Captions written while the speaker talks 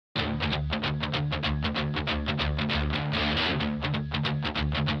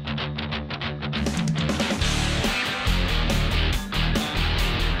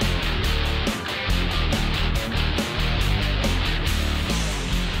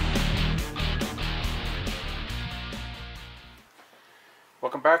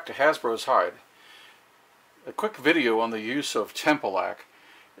Welcome back to Hasbro's Hide. A quick video on the use of Tempilaq.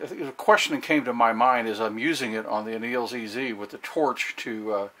 A question that came to my mind as I'm using it on the Annealeez EZ with the torch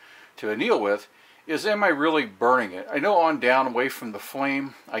to anneal with is, am I really burning it? I know on down away from the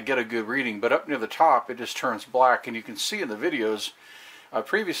flame I get a good reading, but up near the top it just turns black, and you can see in the videos I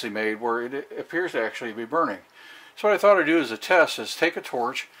previously made where it appears to actually be burning. So what I thought I'd do as a test is take a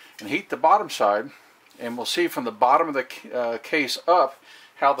torch and heat the bottom side, and we'll see from the bottom of the case up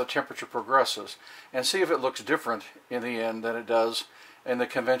how the temperature progresses, and see if it looks different in the end than it does in the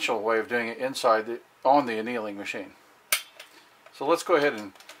conventional way of doing it inside on the annealing machine. So let's go ahead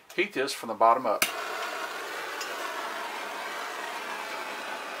and heat this from the bottom up.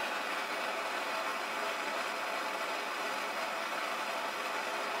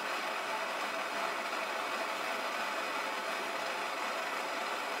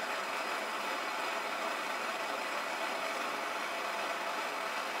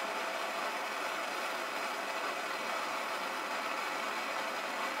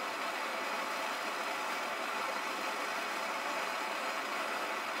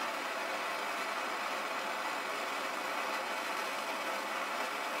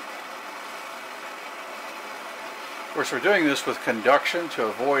 Of course, we're doing this with conduction to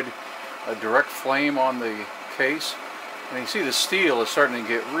avoid a direct flame on the case. And you see the steel is starting to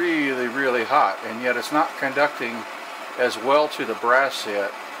get really, really hot, and yet it's not conducting as well to the brass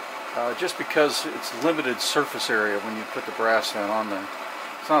yet, just because it's limited surface area when you put the brass down on there.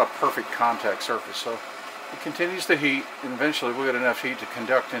 It's not a perfect contact surface, so it continues to heat, and eventually we'll get enough heat to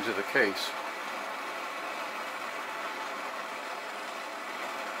conduct into the case.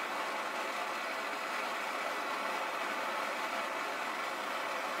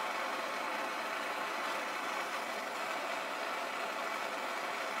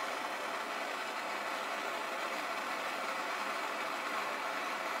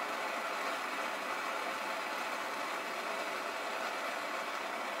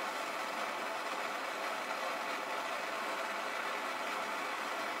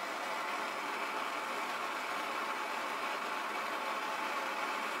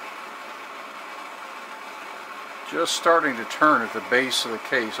 Just starting to turn at the base of the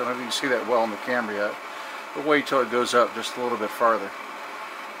case. I don't know if you can see that well in the camera yet, but wait till it goes up just a little bit farther.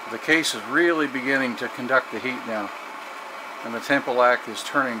 The case is really beginning to conduct the heat now, and the Tempilaq is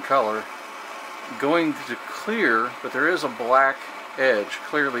turning color, going to clear, but there is a black edge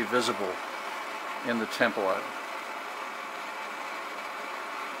clearly visible in the Tempilaq.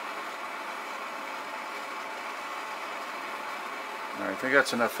 Alright, I think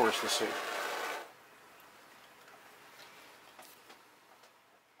that's enough for us to see.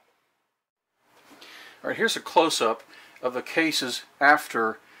 Alright, here's a close-up of the cases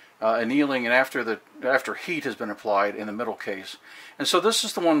after annealing and after heat has been applied in the middle case. And so this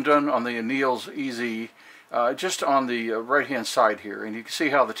is the one done on the Annealeez EZ, just on the right-hand side here. And you can see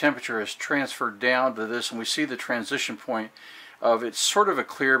how the temperature has transferred down to this, and we see the transition point of it's sort of a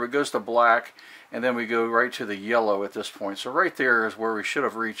clear, but goes to black, and then we go right to the yellow at this point. So right there is where we should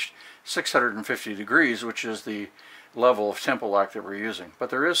have reached 650 degrees, which is the level of Tempilaq that we're using.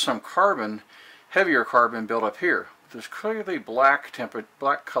 But there is some carbon, heavier carbon built up here. There's clearly black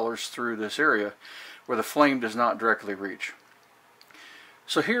colors through this area where the flame does not directly reach.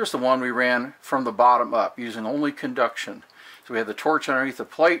 So here's the one we ran from the bottom up using only conduction. So we had the torch underneath the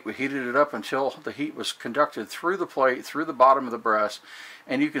plate, we heated it up until the heat was conducted through the plate, through the bottom of the brass,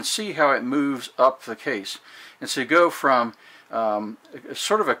 and you can see how it moves up the case. And so you go from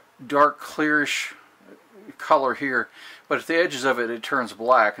sort of a dark clearish color here, but at the edges of it turns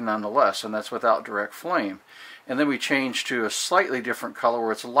black nonetheless, and that's without direct flame. And then we change to a slightly different color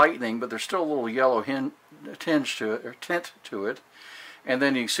where it's lightning, but there's still a little yellow tinge to it, or tint to it, and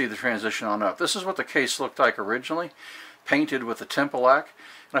then you can see the transition on up. This is what the case looked like originally, painted with the Tempilaq,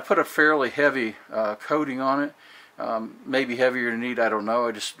 and I put a fairly heavy coating on it, maybe heavier than need, I don't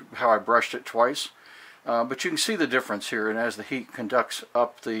know, just how I brushed it twice. But you can see the difference here, and as the heat conducts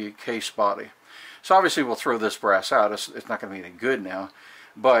up the case body. So obviously we'll throw this brass out. It's not going to be any good now,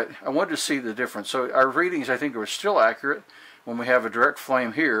 but I wanted to see the difference. So our readings, I think, are still accurate when we have a direct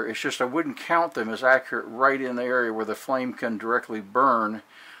flame here. It's just I wouldn't count them as accurate right in the area where the flame can directly burn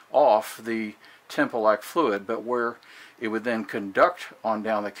off the Tempilaq fluid, but where it would then conduct on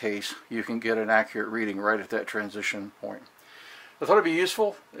down the case, you can get an accurate reading right at that transition point. I thought it'd be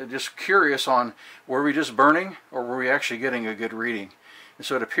useful, just curious on, were we just burning or were we actually getting a good reading? And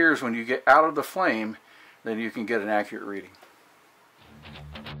so it appears when you get out of the flame, then you can get an accurate reading.